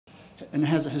and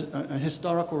has a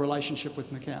historical relationship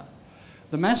with Macau.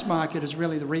 The mass market is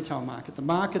really the retail market, the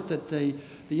market that the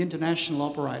international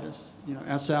operators, you know,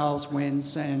 ourselves, Wen,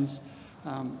 Sands,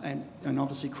 and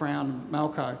obviously Crown and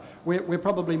Macau, we're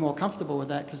probably more comfortable with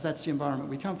that because that's the environment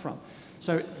we come from.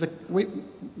 So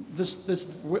this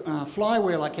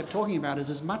flywheel I kept talking about is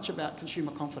as much about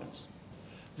consumer confidence.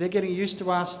 They're getting used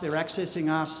to us, they're accessing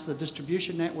us, the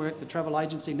distribution network, the travel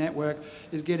agency network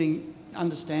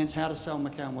understands how to sell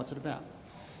Macau and what's it about.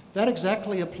 That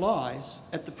exactly applies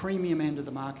at the premium end of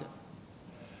the market.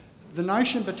 The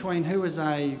notion between who is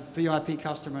a VIP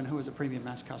customer and who is a premium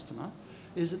mass customer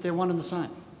is that they're one and the same.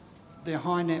 They're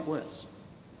high net worths.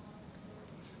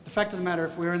 The fact of the matter,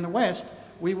 if we're in the West,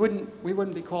 we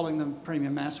wouldn't be calling them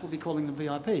premium mass, we'd be calling them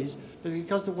VIPs, but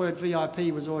because the word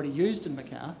VIP was already used in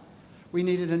Macau, we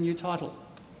needed a new title.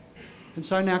 And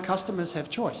so now customers have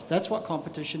choice. That's what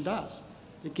competition does.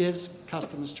 It gives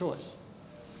customers choice.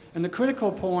 And the critical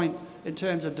point in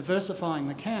terms of diversifying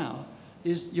Macau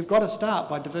is you've got to start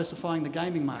by diversifying the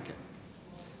gaming market.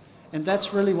 And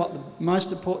that's really what the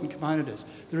most important component is.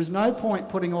 There is no point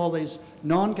putting all these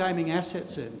non-gaming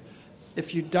assets in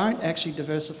if you don't actually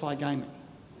diversify gaming.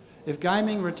 If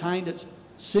gaming retained its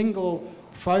single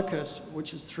focus,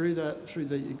 which is through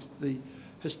the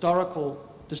historical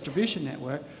distribution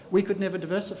network, we could never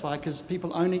diversify because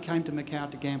people only came to Macau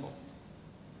to gamble.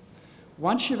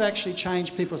 Once you've actually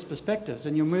changed people's perspectives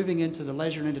and you're moving into the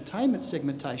leisure and entertainment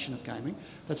segmentation of gaming,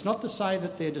 that's not to say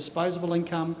that their disposable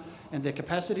income and their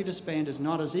capacity to spend is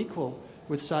not as equal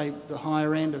with, say, the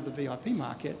higher end of the VIP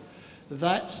market.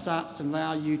 That starts to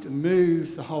allow you to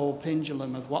move the whole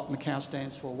pendulum of what Macau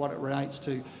stands for, what it relates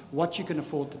to, what you can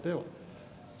afford to build.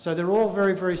 So they're all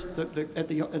very, very, at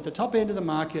the top end of the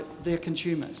market, they're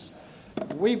consumers.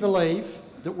 We believe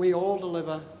that we all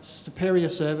deliver superior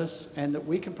service and that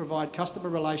we can provide customer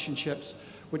relationships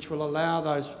which will allow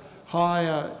those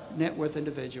higher net worth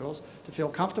individuals to feel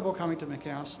comfortable coming to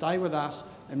Macau, stay with us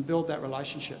and build that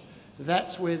relationship.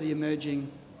 That's where the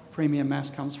emerging premium mass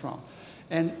comes from.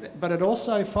 But it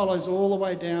also follows all the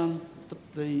way down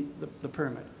the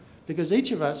pyramid, because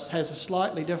each of us has a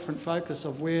slightly different focus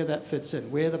of where that fits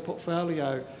in, where the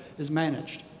portfolio is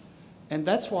managed. And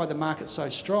that's why the market's so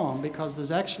strong, because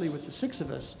there's actually, with the six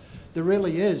of us, there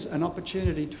really is an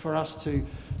opportunity for us to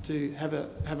have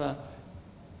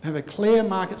a clear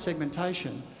market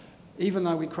segmentation, even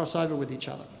though we cross over with each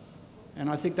other. And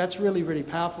I think that's really, really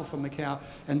powerful for Macau,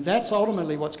 and that's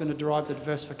ultimately what's going to drive the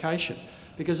diversification.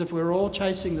 Because if we're all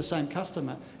chasing the same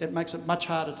customer, it makes it much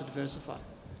harder to diversify.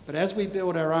 But as we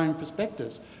build our own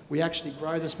perspectives, we actually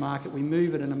grow this market, we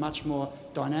move it in a much more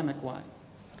dynamic way.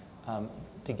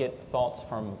 To get thoughts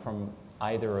from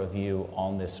either of you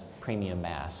on this premium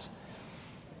mass,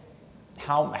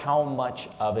 how much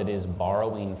of it is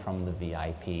borrowing from the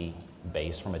VIP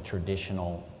base, from a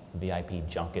traditional VIP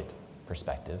junket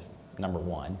perspective, number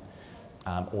one,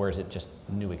 or is it just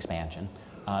new expansion?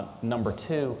 Number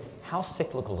two, how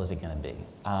cyclical is it going to be?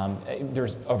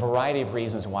 There's a variety of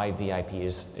reasons why VIP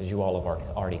is, as you all have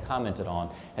already commented on,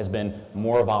 has been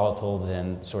more volatile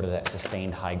than sort of that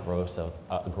sustained high growth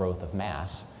of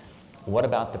mass. What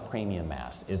about the premium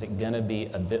mass? Is it going to be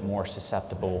a bit more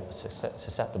susceptible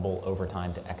over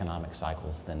time to economic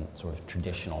cycles than sort of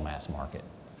traditional mass market?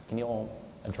 Can you all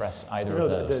address either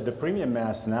of those? The premium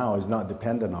mass now is not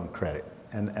dependent on credit,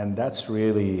 and that's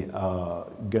really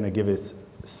going to give it,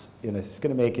 it's going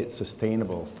to make it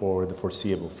sustainable for the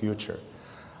foreseeable future.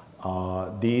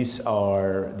 These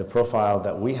are the profile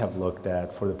that we have looked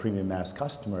at for the premium mass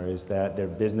customer is that they're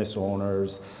business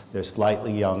owners, they're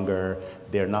slightly younger,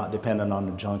 they're not dependent on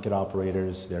the junket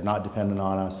operators, they're not dependent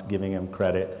on us giving them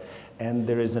credit, and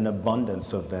there is an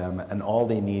abundance of them, and all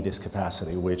they need is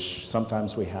capacity, which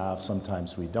sometimes we have,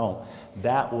 sometimes we don't.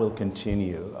 That will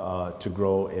continue to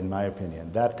grow, in my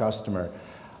opinion. That customer,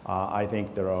 I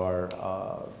think there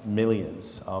are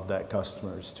millions of that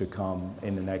customers to come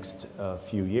in the next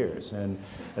few years. And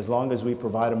as long as we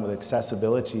provide them with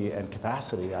accessibility and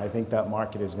capacity, I think that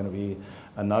market is going to be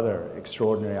another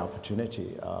extraordinary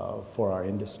opportunity for our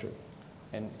industry.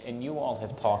 And you all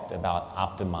have talked about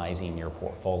optimizing your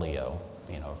portfolio,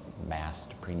 you know, mass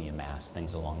to premium mass,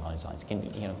 things along those lines. Can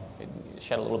you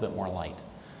shed a little bit more light?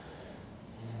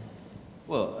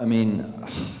 Well, I mean,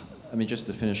 just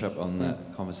to finish up on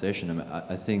that conversation,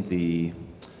 I think the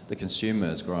consumer,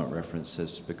 as Grant referenced,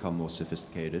 has become more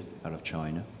sophisticated out of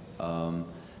China.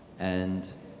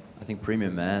 And I think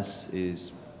premium mass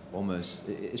is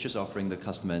it's just offering the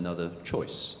customer another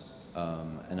choice.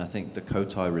 And I think the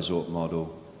Cotai resort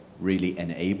model really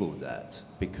enabled that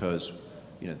because,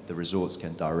 you know, the resorts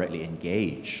can directly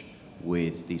engage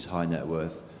with these high net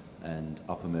worth and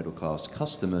upper middle class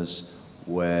customers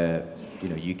where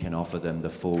you can offer them the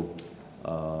full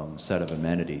set of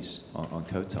amenities on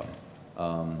Cotai.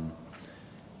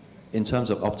 In terms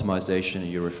of optimization, are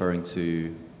you referring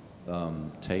to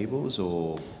tables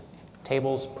or?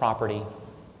 Tables, property,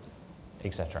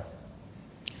 etc.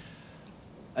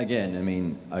 Again, I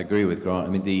mean, I agree with Grant.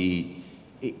 I mean,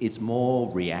 it's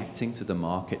more reacting to the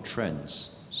market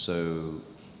trends. So,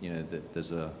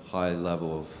 there's a high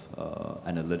level of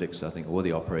analytics I think all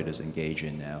the operators engage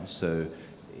in now. So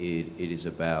it is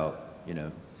about,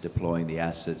 deploying the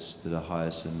assets to the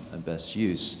highest and best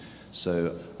use.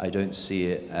 So I don't see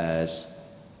it as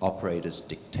operators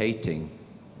dictating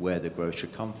where the growth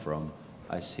should come from.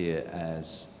 I see it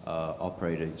as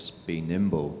operators being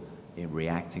nimble in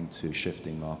reacting to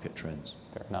shifting market trends.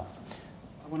 Fair enough.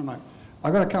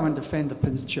 I've got to come and defend the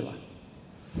peninsula.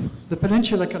 The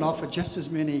peninsula can offer just as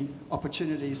many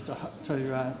opportunities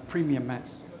to premium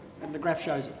mass, and the graph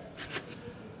shows it.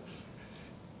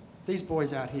 These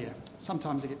boys out here,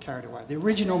 sometimes they get carried away. The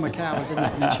original Macau was in the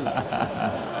peninsula.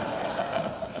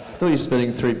 I thought you were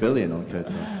spending $3 billion on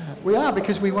Cotai. We are,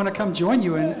 because we want to come join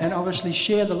you and obviously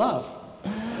share the love.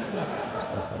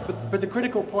 But the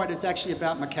critical point, it's actually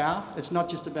about Macau. It's not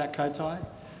just about Cotai.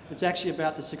 It's actually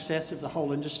about the success of the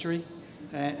whole industry.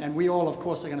 And we all, of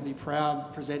course, are going to be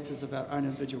proud presenters of our own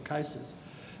individual cases.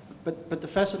 But the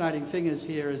fascinating thing is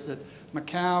that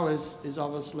Macau is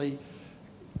obviously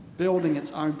building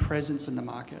its own presence in the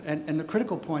market. And the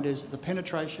critical point is the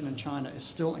penetration in China is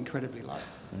still incredibly low.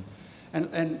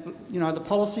 And the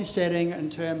policy setting in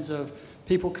terms of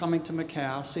people coming to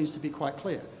Macau seems to be quite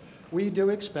clear. We do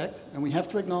expect, and we have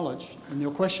to acknowledge, and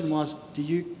your question was,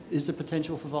 is there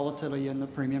potential for volatility in the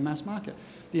premium mass market?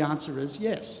 The answer is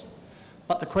yes.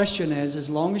 But the question is, as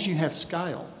long as you have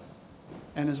scale,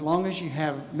 and as long as you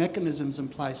have mechanisms in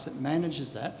place that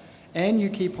manages that, and you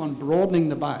keep on broadening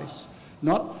the base,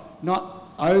 not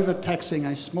overtaxing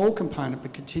a small component,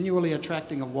 but continually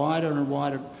attracting a wider and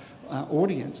wider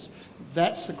audience,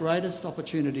 that's the greatest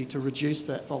opportunity to reduce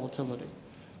that volatility.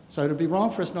 So it would be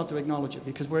wrong for us not to acknowledge it,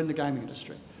 because we're in the gaming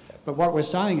industry. But what we're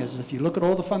saying is, if you look at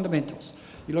all the fundamentals,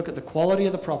 you look at the quality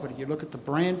of the property, you look at the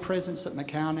brand presence that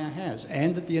Macau now has,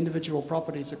 and that the individual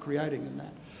properties are creating in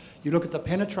that, you look at the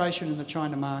penetration in the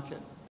China market,